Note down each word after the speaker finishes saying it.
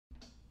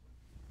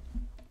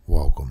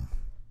Welcome.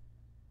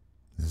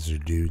 This is your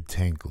dude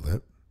Tank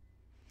Lip.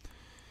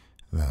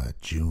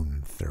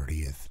 June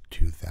 30th,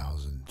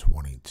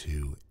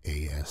 2022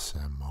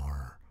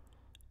 ASMR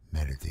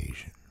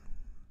meditation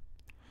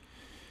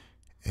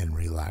and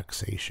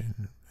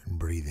relaxation and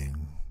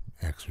breathing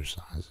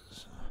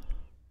exercises.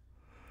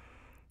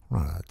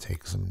 I'm going to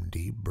take some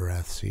deep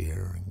breaths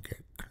here and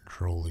get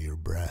control of your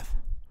breath.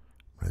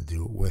 I'm going to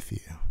do it with you.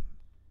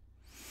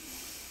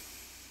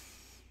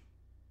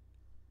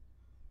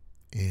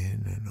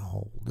 In and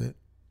hold it.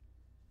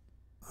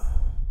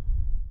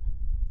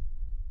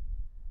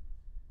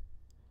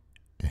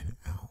 And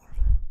out.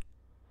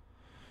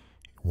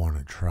 You want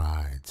to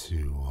try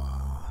to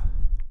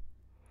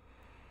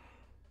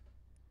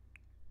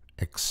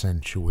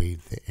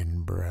accentuate the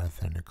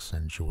in-breath and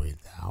accentuate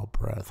the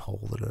out-breath.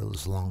 Hold it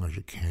as long as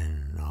you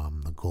can.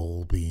 The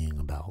goal being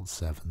about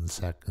 7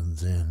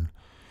 seconds in,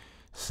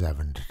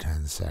 7 to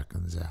 10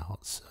 seconds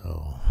out.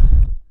 So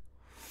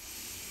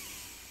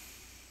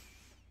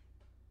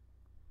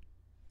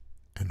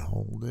and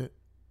hold it.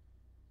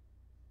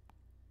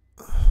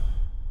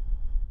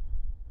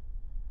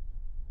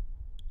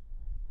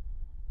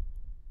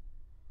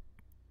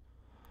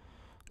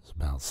 It's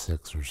about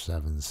 6 or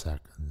 7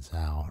 seconds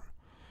out.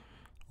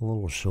 A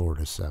little short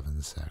of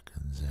 7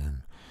 seconds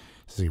in.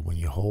 See, when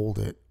you hold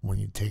it, when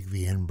you take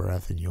the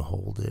in-breath and you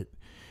hold it,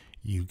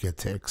 you get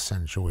to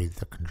accentuate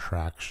the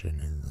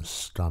contraction in the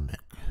stomach.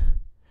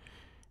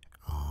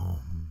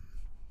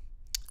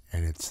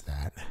 And it's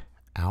that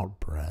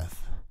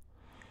out-breath.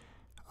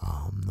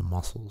 The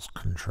muscles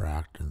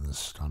contract in the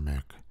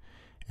stomach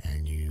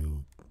and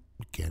you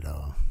get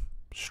a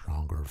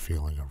stronger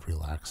feeling of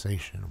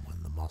relaxation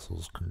when the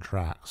muscles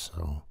contract.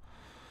 So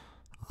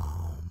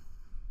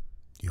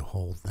you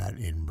hold that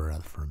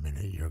in-breath for a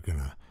minute. You're going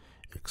to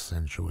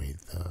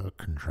accentuate the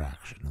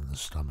contraction in the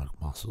stomach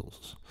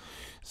muscles.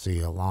 See,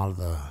 a lot of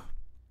the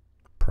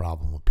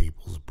problem with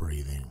people's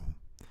breathing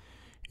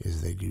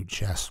is they do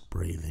chest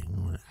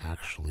breathing when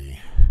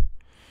actually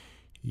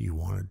you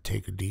want to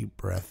take a deep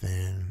breath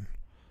in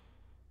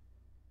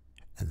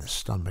and the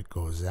stomach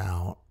goes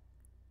out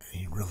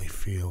and you really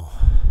feel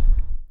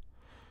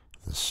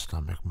the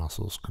stomach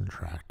muscles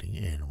contracting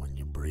in when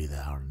you breathe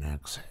out and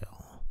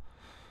exhale.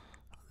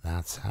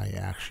 That's how you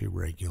actually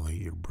regulate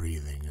your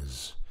breathing,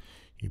 is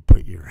you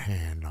put your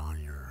hand on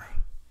your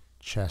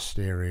chest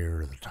area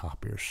or the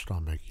top of your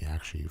stomach. You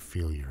actually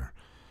feel your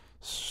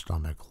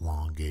stomach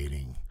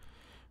elongating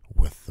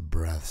with the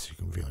breaths. You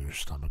can feel your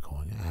stomach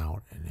going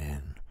out and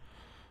in.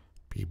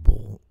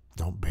 People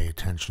don't pay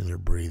attention to their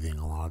breathing.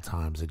 A lot of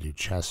times they do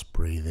chest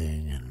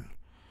breathing and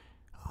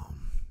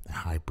they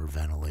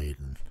hyperventilate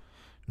and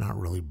not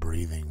really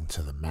breathing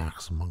to the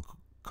maximum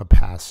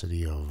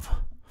capacity of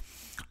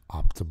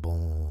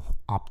optimal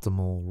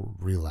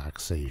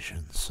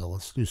relaxation. So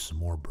let's do some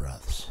more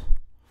breaths.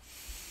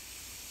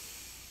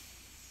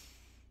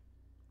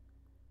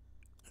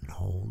 And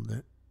hold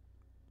it.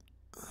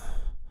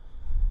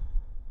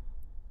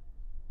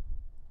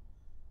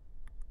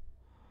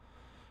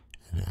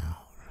 And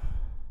out.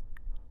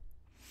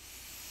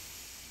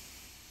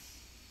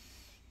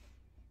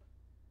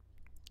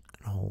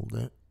 And hold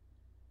it.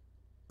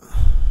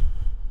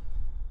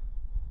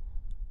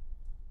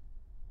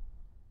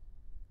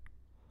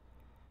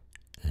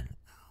 And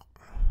out.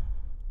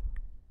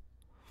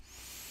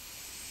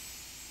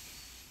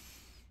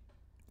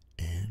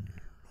 And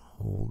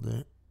hold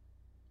it.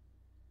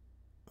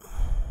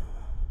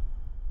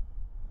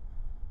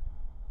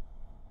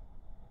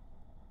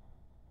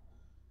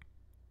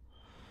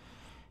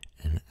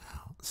 And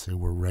out. So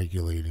we're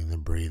regulating the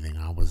breathing.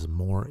 I was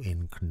more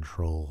in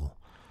control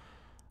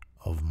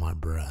of my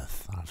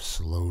breath. I've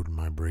slowed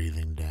my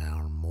breathing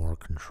down, more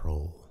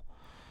control.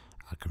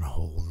 I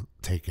can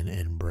take an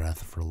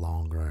in-breath for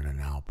longer and an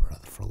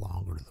out-breath for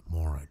longer the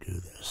more I do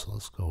this.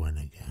 Let's go in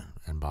again.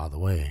 And by the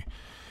way,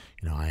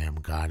 I am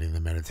guiding the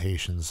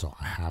meditation, so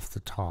I have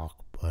to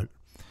talk, but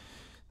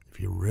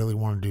if you really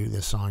want to do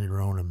this on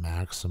your own and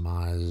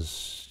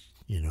maximize,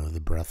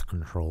 the breath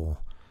control,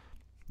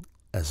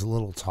 as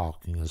little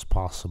talking as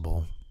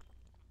possible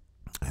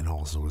and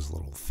also as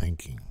little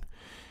thinking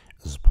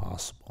as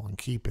possible. And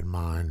keep in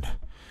mind,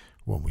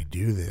 when we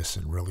do this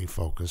and really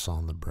focus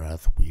on the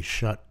breath, we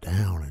shut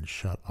down and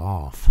shut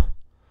off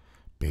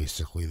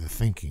basically the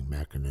thinking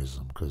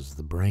mechanism, because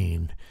the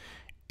brain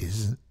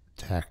isn't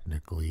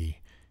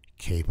technically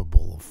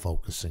capable of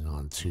focusing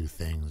on two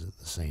things at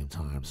the same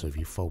time. So if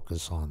you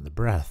focus on the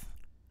breath,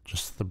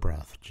 just the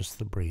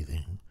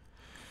breathing,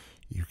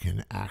 you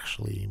can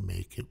actually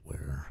make it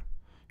where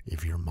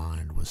if your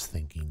mind was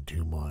thinking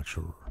too much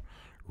or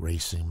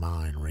racing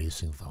mind,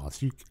 racing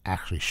thoughts, you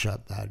actually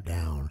shut that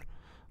down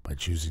by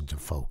choosing to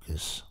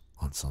focus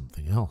on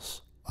something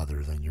else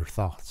other than your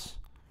thoughts.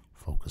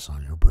 Focus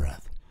on your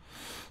breath.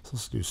 So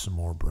let's do some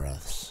more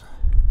breaths.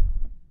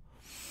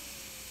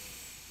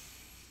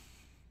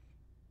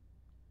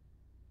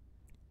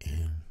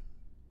 In.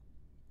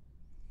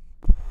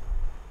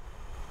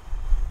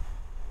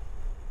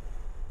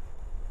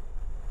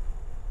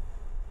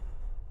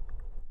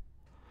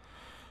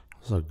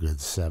 was a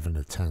good 7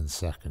 to 10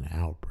 second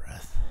out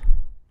breath.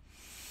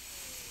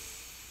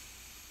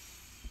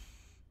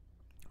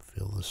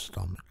 Feel the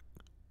stomach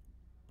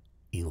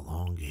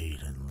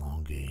elongate and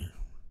elongate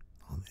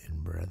on the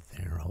in-breath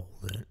there. Hold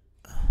it.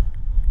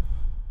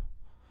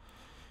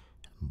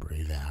 And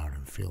breathe out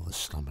and feel the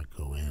stomach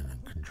go in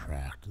and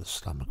contract the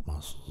stomach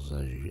muscles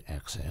as you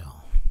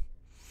exhale.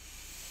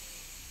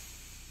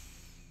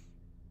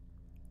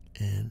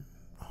 In,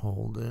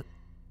 hold it.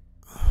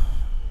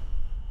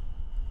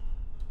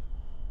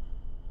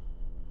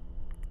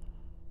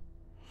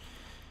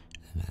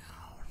 And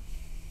out.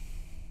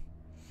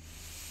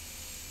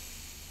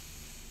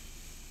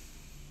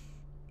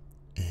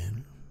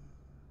 In.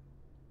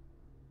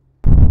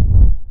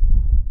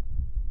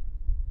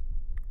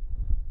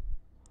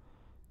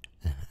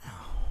 And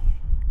out.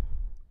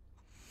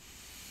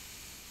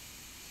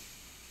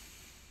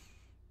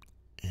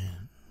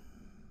 In.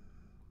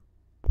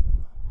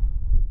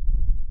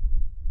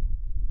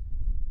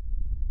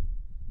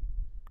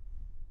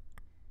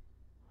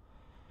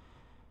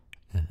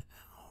 And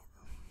out.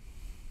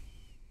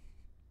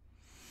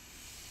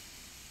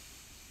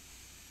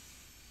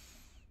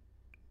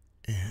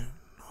 In,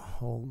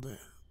 hold it.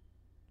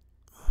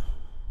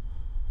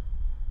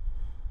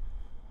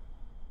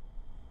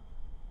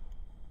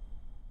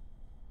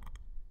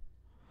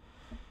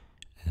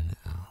 And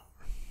out.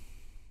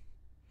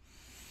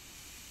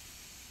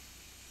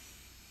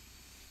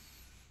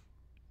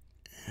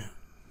 In,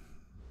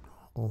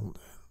 hold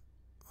it.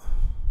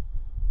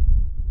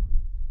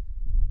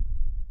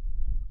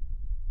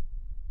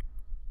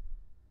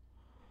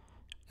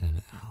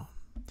 And out.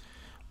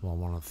 Well, I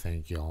want to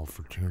thank you all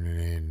for tuning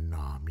in.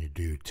 You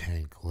do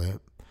Tank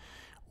Lip.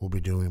 We'll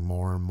be doing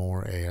more and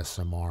more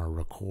ASMR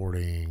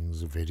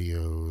recordings,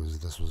 videos.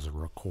 This was a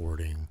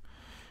recording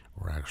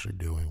we're actually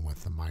doing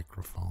with the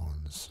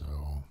microphone,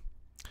 so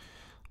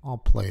I'll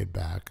play it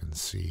back and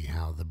see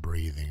how the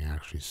breathing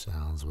actually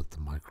sounds with the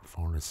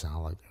microphone. It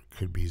sounds like there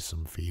could be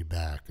some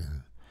feedback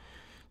and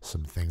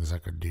some things I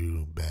could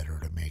do better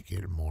to make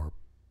it more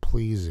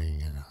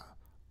pleasing in an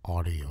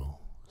audio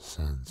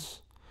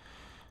sense.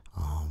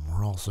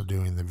 We're also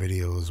doing the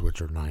videos,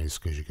 which are nice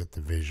because you get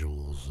the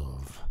visuals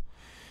of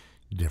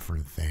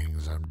different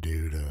things I'm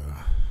due to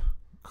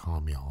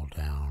calm y'all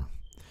down.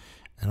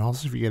 And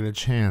also, if you get a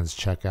chance,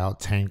 check out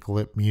Tank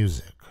Lip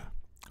Music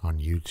on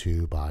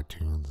YouTube,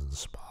 iTunes, and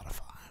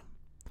Spotify.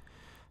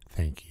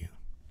 Thank you.